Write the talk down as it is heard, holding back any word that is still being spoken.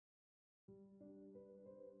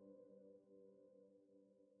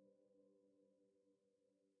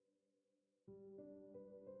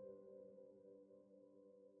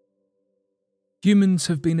Humans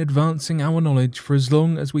have been advancing our knowledge for as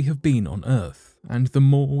long as we have been on Earth, and the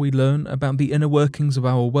more we learn about the inner workings of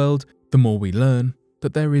our world, the more we learn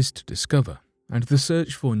that there is to discover, and the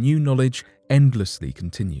search for new knowledge endlessly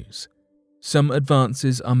continues. Some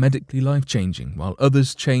advances are medically life-changing, while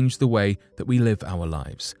others change the way that we live our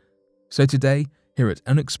lives. So today, here at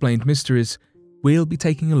Unexplained Mysteries, we'll be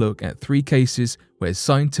taking a look at 3 cases where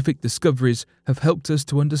scientific discoveries have helped us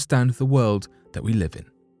to understand the world that we live in.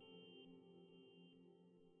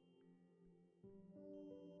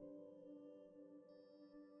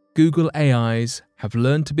 Google AIs have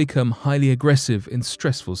learned to become highly aggressive in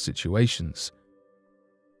stressful situations.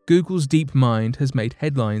 Google's DeepMind has made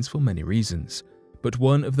headlines for many reasons, but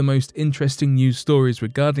one of the most interesting news stories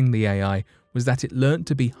regarding the AI was that it learned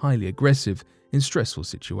to be highly aggressive in stressful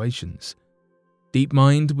situations.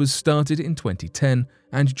 DeepMind was started in 2010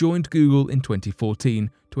 and joined Google in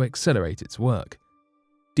 2014 to accelerate its work.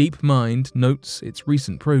 DeepMind notes its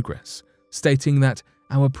recent progress, stating that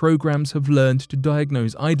our programs have learned to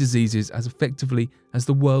diagnose eye diseases as effectively as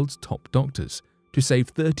the world's top doctors, to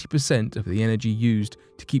save 30% of the energy used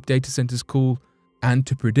to keep data centers cool, and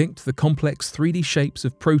to predict the complex 3D shapes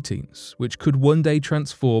of proteins which could one day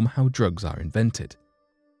transform how drugs are invented.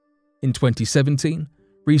 In 2017,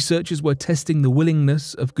 researchers were testing the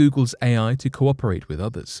willingness of Google's AI to cooperate with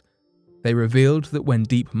others. They revealed that when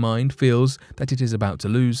DeepMind feels that it is about to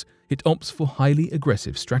lose, it opts for highly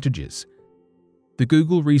aggressive strategies. The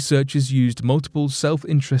Google researchers used multiple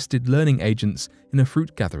self-interested learning agents in a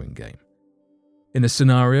fruit-gathering game. In a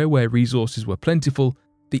scenario where resources were plentiful,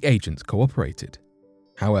 the agents cooperated.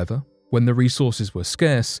 However, when the resources were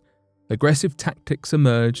scarce, aggressive tactics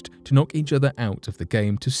emerged to knock each other out of the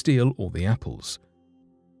game to steal all the apples.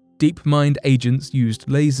 DeepMind agents used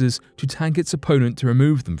lasers to tag its opponent to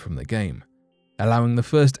remove them from the game, allowing the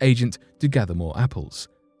first agent to gather more apples.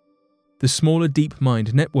 The smaller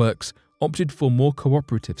DeepMind networks opted for more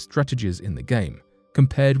cooperative strategies in the game,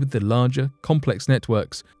 compared with the larger, complex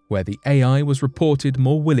networks where the AI was reported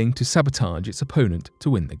more willing to sabotage its opponent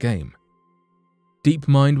to win the game.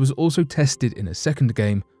 DeepMind was also tested in a second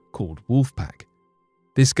game called Wolfpack.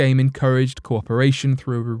 This game encouraged cooperation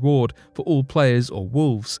through a reward for all players or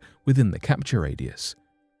wolves within the capture radius.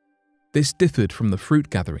 This differed from the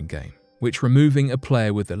fruit-gathering game, which removing a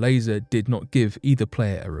player with a laser did not give either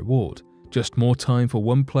player a reward, just more time for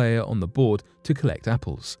one player on the board to collect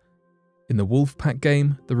apples. In the Wolfpack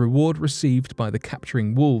game, the reward received by the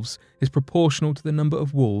capturing wolves is proportional to the number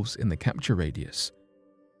of wolves in the capture radius.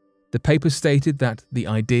 The paper stated that the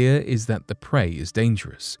idea is that the prey is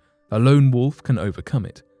dangerous. A lone wolf can overcome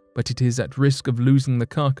it, but it is at risk of losing the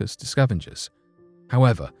carcass to scavengers.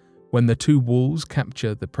 However, when the 2 wolves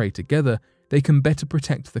capture the prey together, they can better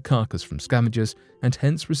protect the carcass from scavengers and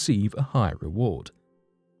hence receive a higher reward.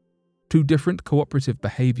 2 different cooperative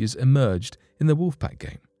behaviors emerged in the Wolfpack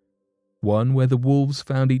game. One where the wolves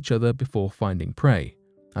found each other before finding prey,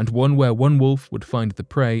 and one where one wolf would find the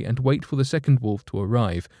prey and wait for the second wolf to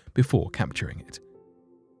arrive before capturing it.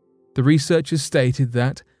 The researchers stated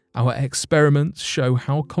that our experiments show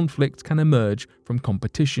how conflict can emerge from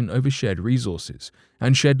competition over shared resources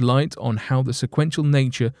and shed light on how the sequential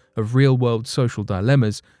nature of real-world social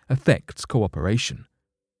dilemmas affects cooperation.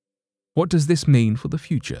 What does this mean for the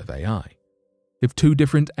future of AI? If 2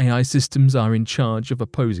 different AI systems are in charge of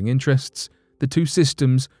opposing interests, the 2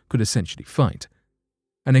 systems could essentially fight.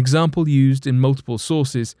 An example used in multiple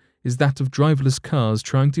sources is that of driverless cars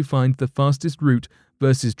trying to find the fastest route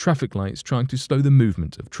versus traffic lights trying to slow the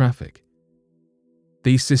movement of traffic.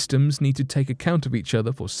 These systems need to take account of each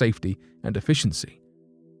other for safety and efficiency.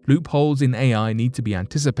 Loopholes in AI need to be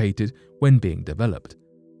anticipated when being developed.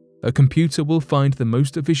 A computer will find the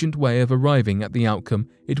most efficient way of arriving at the outcome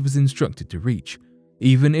it was instructed to reach,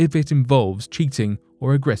 even if it involves cheating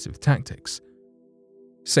or aggressive tactics.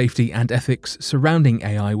 Safety and ethics surrounding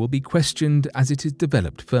AI will be questioned as it is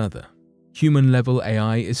developed further. Human-level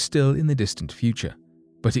AI is still in the distant future,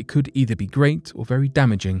 but it could either be great or very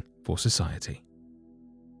damaging for society.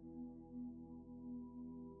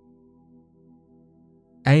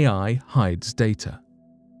 AI hides data.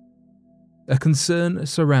 A concern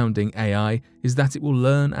surrounding AI is that it will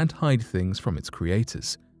learn and hide things from its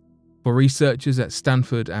creators. For researchers at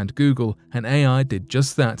Stanford and Google, an AI did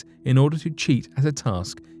just that in order to cheat at a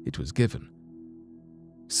task it was given.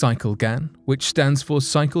 CycleGAN, which stands for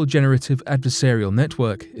Cycle Generative Adversarial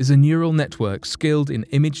Network, is a neural network skilled in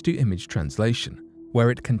image-to-image translation, where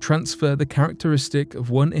it can transfer the characteristic of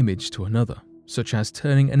one image to another, such as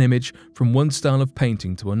turning an image from one style of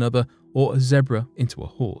painting to another or a zebra into a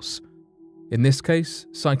horse. In this case,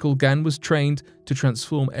 CycleGAN was trained to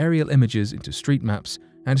transform aerial images into street maps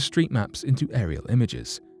and street maps into aerial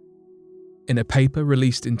images. In a paper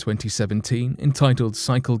released in 2017 entitled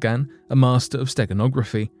CycleGAN, a Master of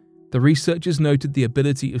Steganography, the researchers noted the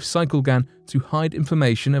ability of CycleGAN to hide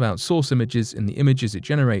information about source images in the images it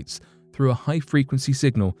generates through a high-frequency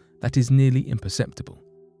signal that is nearly imperceptible.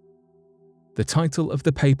 The title of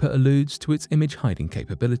the paper alludes to its image hiding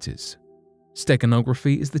capabilities.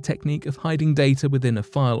 Steganography is the technique of hiding data within a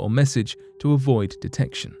file or message to avoid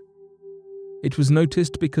detection. It was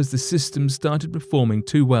noticed because the system started performing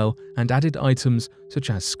too well and added items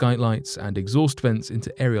such as skylights and exhaust vents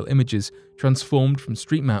into aerial images transformed from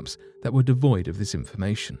street maps that were devoid of this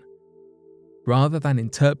information. Rather than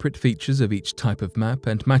interpret features of each type of map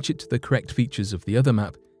and match it to the correct features of the other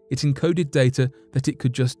map, it encoded data that it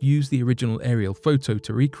could just use the original aerial photo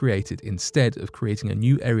to recreate it instead of creating a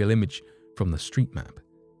new aerial image from the street map.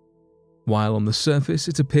 While on the surface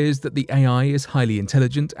it appears that the AI is highly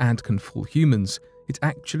intelligent and can fool humans, it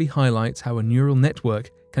actually highlights how a neural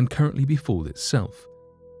network can currently be fooled itself.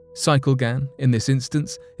 CycleGAN, in this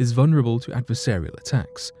instance, is vulnerable to adversarial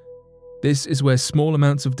attacks. This is where small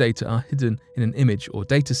amounts of data are hidden in an image or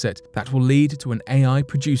dataset that will lead to an AI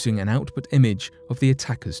producing an output image of the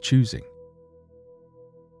attacker's choosing.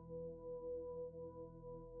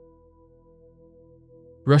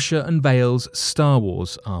 Russia unveils Star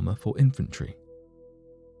Wars armor for infantry.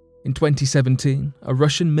 In 2017, a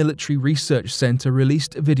Russian military research center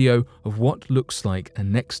released a video of what looks like a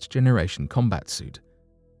next-generation combat suit.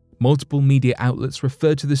 Multiple media outlets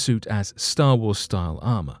refer to the suit as Star Wars-style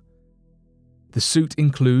armor. The suit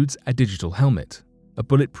includes a digital helmet, a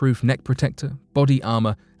bulletproof neck protector, body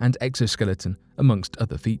armor, and exoskeleton, amongst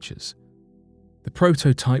other features. The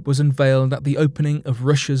prototype was unveiled at the opening of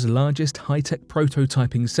Russia's largest high-tech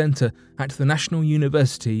prototyping center at the National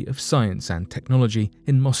University of Science and Technology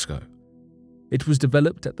in Moscow. It was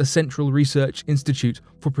developed at the Central Research Institute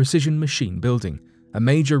for Precision Machine Building, a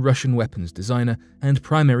major Russian weapons designer and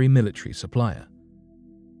primary military supplier.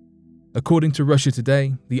 According to Russia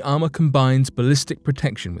Today, the armor combines ballistic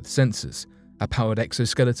protection with sensors, a powered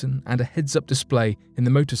exoskeleton, and a heads-up display in the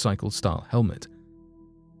motorcycle-style helmet.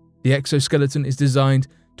 The exoskeleton is designed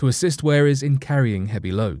to assist wearers in carrying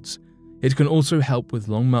heavy loads. It can also help with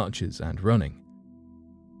long marches and running.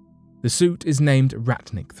 The suit is named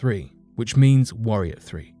Ratnik 3, which means Warrior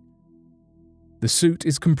 3. The suit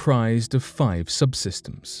is comprised of 5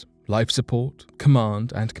 subsystems: life support,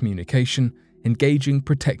 command and communication, engaging,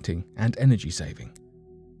 protecting, and energy saving.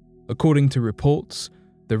 According to reports,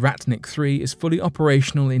 the Ratnik 3 is fully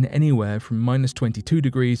operational in anywhere from -22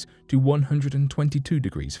 degrees to 122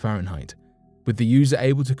 degrees Fahrenheit, with the user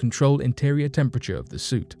able to control interior temperature of the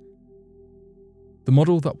suit. The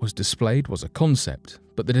model that was displayed was a concept,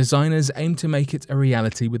 but the designers aim to make it a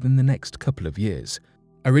reality within the next couple of years.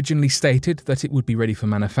 Originally stated that it would be ready for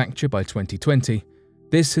manufacture by 2020,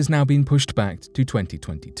 this has now been pushed back to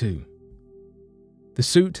 2022. The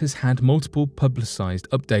suit has had multiple publicized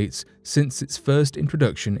updates since its first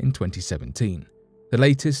introduction in 2017. The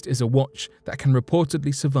latest is a watch that can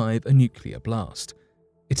reportedly survive a nuclear blast.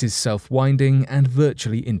 It is self-winding and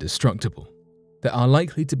virtually indestructible. There are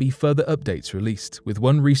likely to be further updates released, with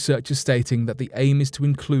one researcher stating that the aim is to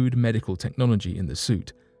include medical technology in the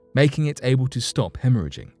suit, making it able to stop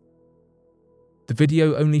hemorrhaging. The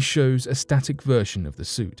video only shows a static version of the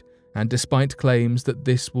suit, and despite claims that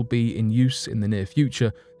this will be in use in the near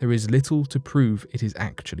future, there is little to prove it is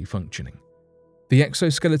actually functioning. The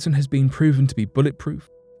exoskeleton has been proven to be bulletproof,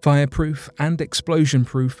 fireproof, and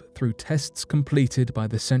explosion-proof through tests completed by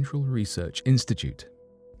the Central Research Institute.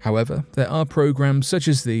 However, there are programs such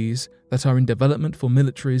as these that are in development for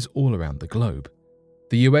militaries all around the globe.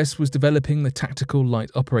 The US was developing the Tactical Light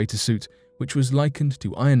Operator suit, which was likened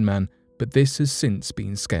to Iron Man, but this has since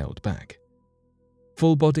been scaled back.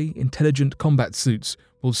 Full-body, intelligent combat suits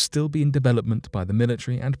will still be in development by the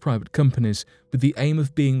military and private companies, with the aim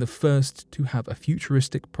of being the first to have a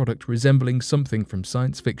futuristic product resembling something from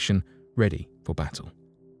science fiction ready for battle.